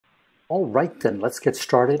All right then, let's get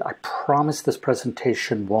started. I promise this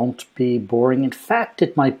presentation won't be boring. In fact,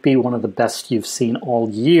 it might be one of the best you've seen all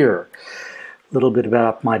year. A little bit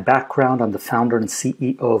about my background. I'm the founder and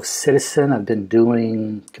CEO of Ciitizen. I've been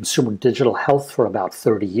doing consumer digital health for about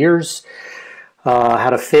 30 years.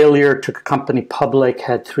 Had a failure, took a company public,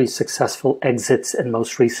 had 3 successful exits, and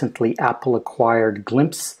most recently Apple acquired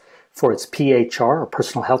Glimpse for its PHR, or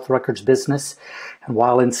personal health records business. And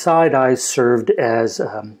while inside, I served as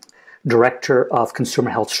Director of Consumer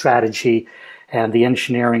Health Strategy and the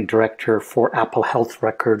Engineering Director for Apple Health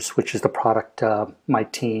Records, which is the product my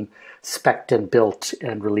team spec'd and built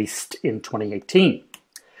and released in 2018.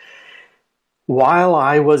 While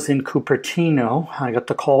I was in Cupertino, I got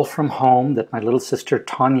the call from home that my little sister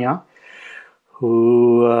Tanya,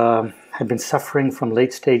 who had been suffering from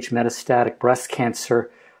late-stage metastatic breast cancer,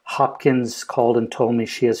 Hopkins called and told me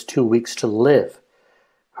she has 2 weeks to live.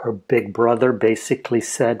 Her big brother basically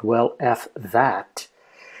said, well, F that.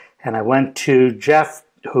 And I went to Jeff,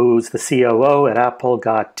 who's the COO at Apple,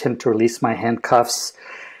 got Tim to release my handcuffs.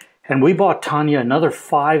 And we bought Tanya another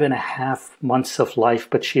 5.5 months of life,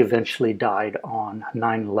 but she eventually died on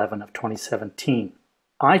 9/11 of 2017.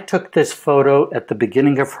 I took this photo at the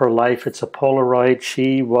beginning of her life. It's a Polaroid.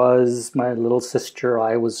 She was my little sister.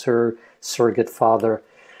 I was her surrogate father.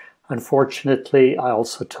 Unfortunately, I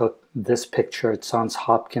also took this picture at Johns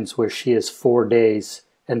Hopkins where she is 4 days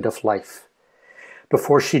end of life.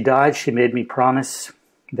 Before she died, she made me promise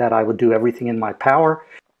that I would do everything in my power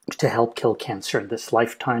to help kill cancer in this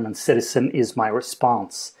lifetime, and Ciitizen is my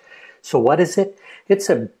response. So what is it? It's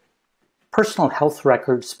a personal health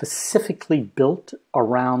record specifically built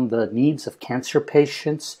around the needs of cancer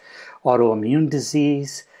patients, autoimmune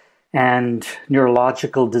disease, and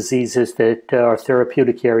neurological diseases that are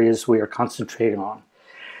therapeutic areas we are concentrating on.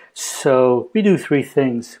 So we do 3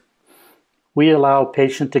 things. We allow a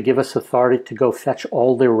patient to give us authority to go fetch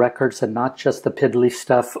all their records and not just the piddly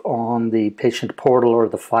stuff on the patient portal or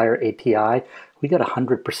the FHIR API. We get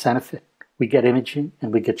 100% of it. We get imaging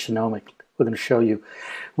and we get genomic. We're going to show you.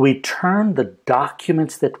 We turn the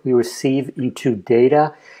documents that we receive into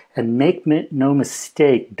data, and make no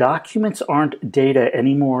mistake, documents aren't data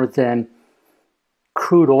any more than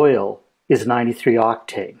crude oil is 93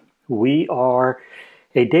 octane. We are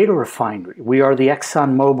a data refinery. We are the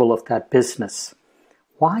ExxonMobil of that business.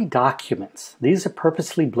 Why documents? These are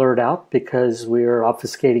purposely blurred out because we're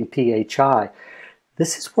obfuscating PHI.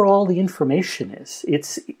 This is where all the information is.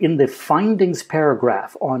 It's in the findings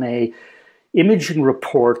paragraph on a imaging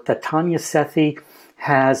report that Anil Sethi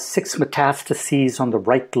has 6 metastases on the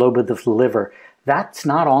right lobe of the liver. That's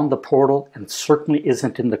not on the portal and certainly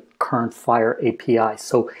isn't in the current FHIR API.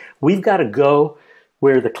 So we've got to go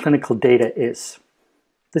where the clinical data is.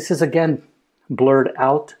 This is again blurred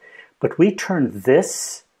out, but we turn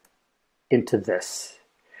this into this.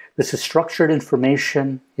 This is structured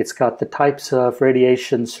information. It's got the types of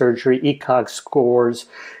radiation, surgery, ECOG scores,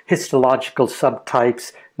 histological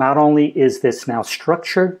subtypes. Not only is this now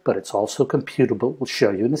structured, but it's also computable. We'll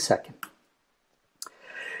show you in a second.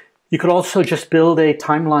 You could also just build a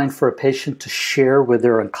timeline for a patient to share with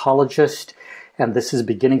their oncologist, and this is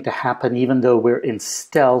beginning to happen even though we're in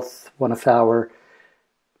stealth. One of our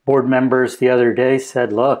board members the other day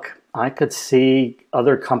said, look, I could see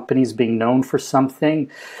other companies being known for something.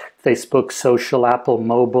 Facebook, social, Apple,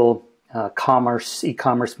 mobile, commerce,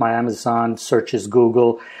 e-commerce, my Amazon, searches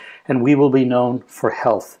Google, and we will be known for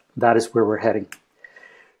health. That is where we're heading.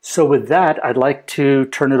 So with that, I'd like to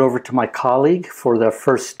turn it over to my colleague for the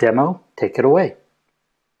first demo. Take it away.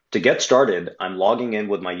 To get started, I'm logging in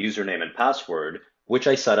with my username and password, which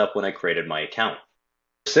I set up when I created my account.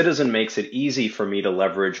 Ciitizen makes it easy for me to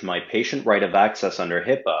leverage my patient right of access under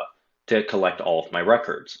HIPAA to collect all of my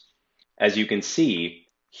records. As you can see,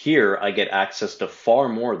 here I get access to far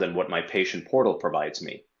more than what my patient portal provides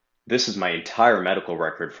me. This is my entire medical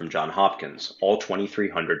record from Johns Hopkins, all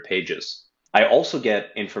 2,300 pages. I also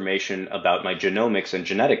get information about my genomics and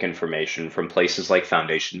genetic information from places like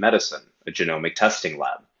Foundation Medicine, a genomic testing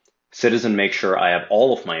lab. Ciitizen makes sure I have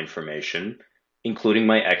all of my information, including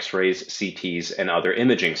my x-rays, CTs, and other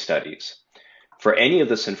imaging studies. For any of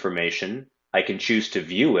this information, I can choose to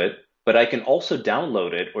view it, but I can also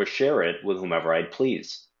download it or share it with whomever I'd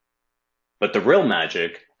please. But the real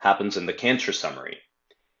magic happens in the cancer summary.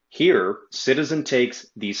 Here, Ciitizen takes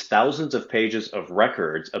these thousands of pages of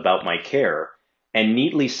records about my care and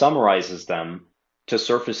neatly summarizes them to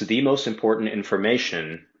surface the most important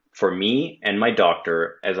information for me and my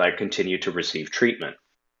doctor as I continue to receive treatment.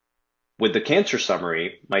 With the cancer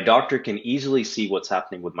summary, my doctor can easily see what's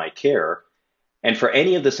happening with my care, and for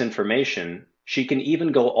any of this information, She can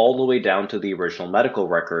even go all the way down to the original medical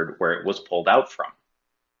record where it was pulled out from.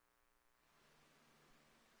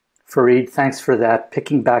 Fareed, thanks for that.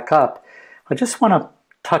 Picking back up, I just want to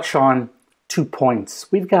touch on 2 points.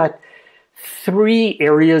 We've got 3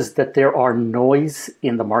 areas that there are noise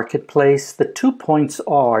in the marketplace. The 2 points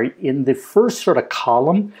are, in the first sort of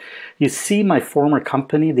column, you see my former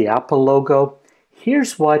company, the Apple logo.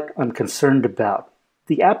 Here's what I'm concerned about.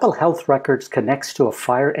 The Apple Health Records connects to a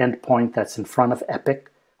FHIR endpoint that's in front of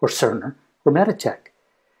Epic or Cerner or Meditech.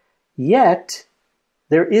 Yet,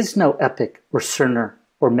 there is no Epic or Cerner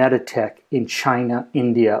or Meditech in China,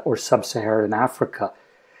 India, or Sub-Saharan Africa.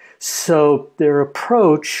 So their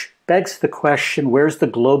approach begs the question, where's the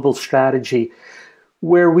global strategy?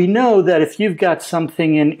 Where we know that if you've got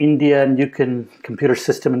something in India and you can, computer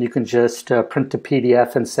system, and you can just print a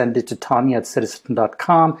PDF and send it to Tanya at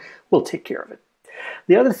Ciitizen.com, we'll take care of it.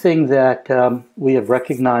 The other thing that we have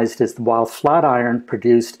recognized is while Flatiron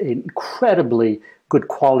produced incredibly good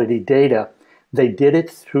quality data, they did it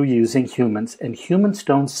through using humans, and humans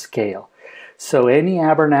don't scale. So Amy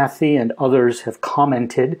Abernathy and others have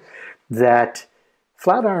commented that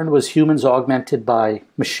Flatiron was humans augmented by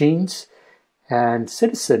machines, and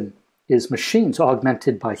Ciitizen is machines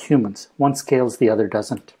augmented by humans. One scales, the other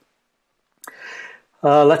doesn't.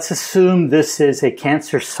 Let's assume this is a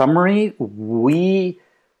cancer summary. We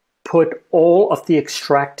put all of the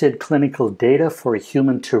extracted clinical data for a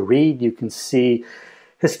human to read. You can see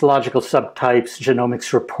histological subtypes,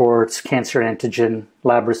 genomics reports, cancer antigen,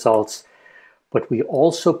 lab results. But we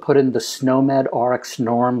also put in the SNOMED,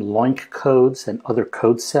 RxNorm, LOINC codes, and other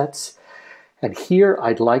code sets. And here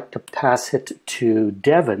I'd like to pass it to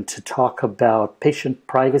Deven to talk about patient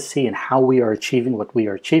privacy and how we are achieving what we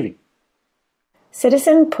are achieving.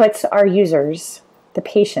 Ciitizen puts our users, the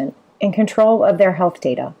patient, in control of their health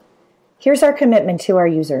data. Here's our commitment to our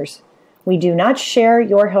users. We do not share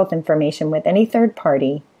your health information with any third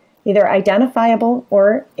party, either identifiable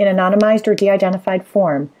or in anonymized or de-identified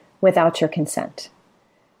form, without your consent.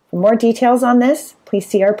 For more details on this, please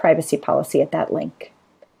see our privacy policy at that link.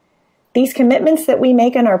 These commitments that we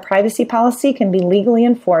make in our privacy policy can be legally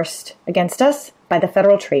enforced against us by the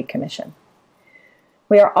Federal Trade Commission.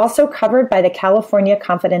 We are also covered by the California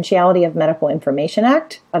Confidentiality of Medical Information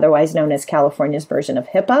Act, otherwise known as California's version of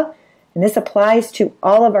HIPAA, and this applies to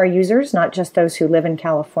all of our users, not just those who live in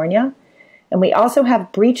California. And we also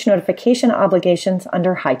have breach notification obligations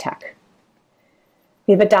under HITECH.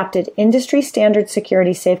 We've adopted industry standard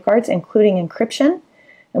security safeguards, including encryption,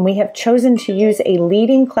 and we have chosen to use a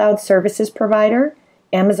leading cloud services provider,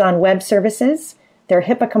 Amazon Web Services, their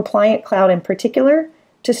HIPAA-compliant cloud in particular,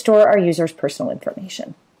 to store our users' personal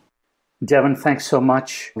information. Deven, thanks so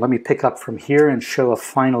much. Let me pick up from here and show a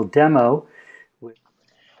final demo.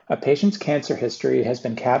 A patient's cancer history has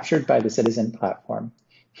been captured by the Ciitizen platform.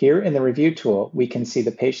 Here in the review tool, we can see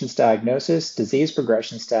the patient's diagnosis, disease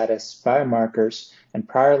progression status, biomarkers, and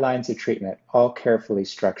prior lines of treatment, all carefully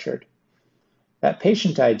structured. That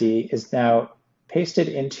patient ID is now pasted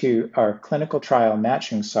into our clinical trial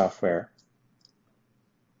matching software.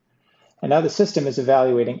 And now the system is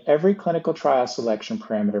evaluating every clinical trial selection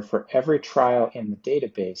parameter for every trial in the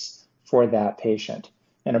database for that patient.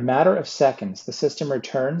 In a matter of seconds, the system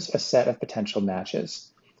returns a set of potential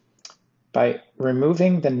matches. By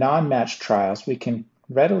removing the non-matched trials, we can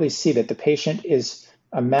readily see that the patient is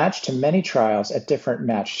a match to many trials at different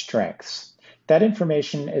match strengths. That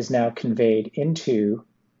information is now conveyed into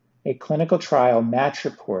a clinical trial match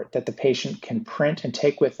report that the patient can print and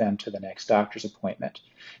take with them to the next doctor's appointment.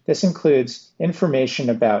 This includes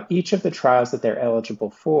information about each of the trials that they're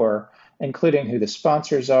eligible for, including who the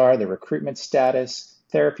sponsors are, the recruitment status,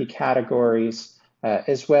 therapy categories,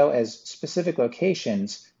 as well as specific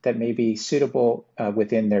locations that may be suitable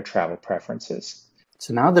within their travel preferences.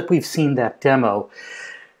 So now that we've seen that demo,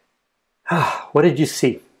 what did you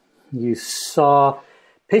see? You saw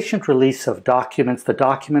patient release of documents. The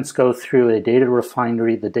documents go through a data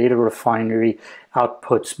refinery. The data refinery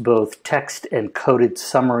outputs both text and coded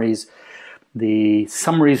summaries. The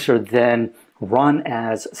summaries are then run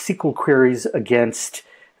as SQL queries against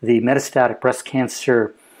the metastatic breast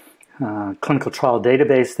cancer clinical trial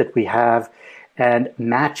database that we have, and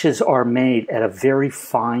matches are made at a very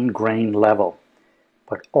fine grain level.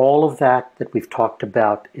 But all of that we've talked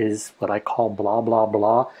about is what I call blah, blah,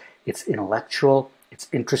 blah. It's intellectual, it's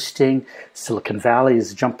interesting. Silicon Valley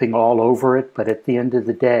is jumping all over it, but at the end of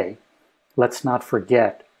the day, let's not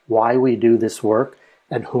forget why we do this work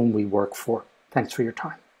and whom we work for. Thanks for your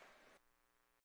time.